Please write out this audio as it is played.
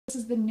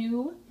This is the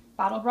new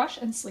bottle brush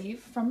and sleeve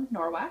from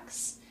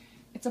Norwex.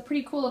 It's a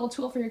pretty cool little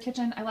tool for your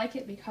kitchen. I like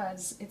it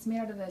because it's made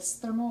out of this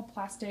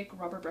thermoplastic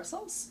rubber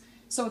bristles.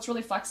 So it's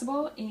really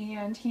flexible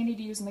and handy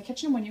to use in the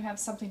kitchen when you have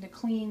something to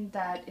clean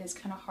that is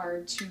kind of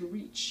hard to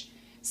reach.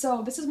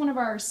 So this is one of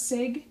our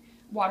SIG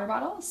water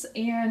bottles,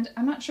 and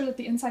I'm not sure that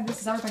the inside of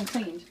this has ever been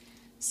cleaned.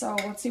 So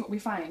let's see what we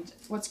find.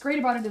 What's great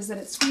about it is that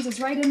it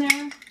squeezes right in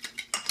there.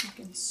 You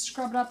can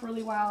scrub it up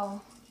really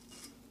well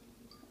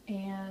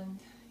and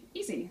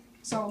easy.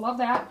 So love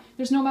that.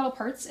 There's no metal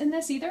parts in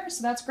this either,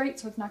 so that's great,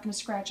 so it's not going to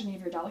scratch any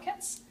of your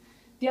delicates.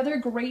 The other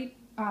great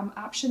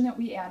option that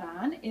we add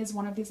on is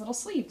one of these little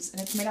sleeves, and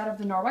it's made out of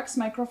the Norwex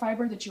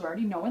microfiber that you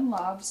already know and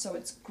love, so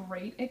it's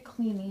great at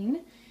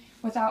cleaning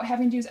without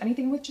having to use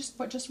anything with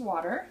just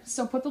water.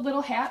 So put the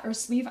little hat or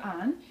sleeve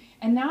on,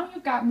 and now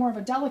you've got more of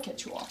a delicate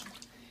tool.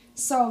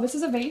 So this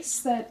is a vase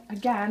that,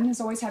 again, has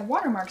always had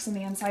watermarks in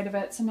the inside of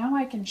it, so now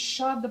I can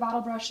shove the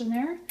bottle brush in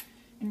there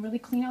and really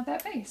clean out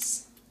that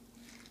vase.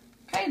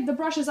 Okay, the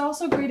brush is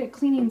also great at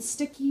cleaning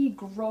sticky,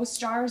 gross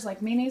jars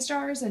like mayonnaise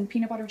jars and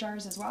peanut butter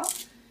jars as well.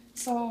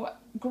 So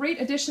great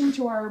addition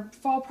to our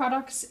fall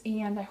products,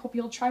 and I hope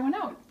you'll try one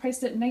out.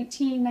 Priced at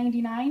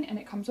 $19.99, and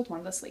it comes with one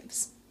of the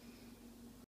sleeves.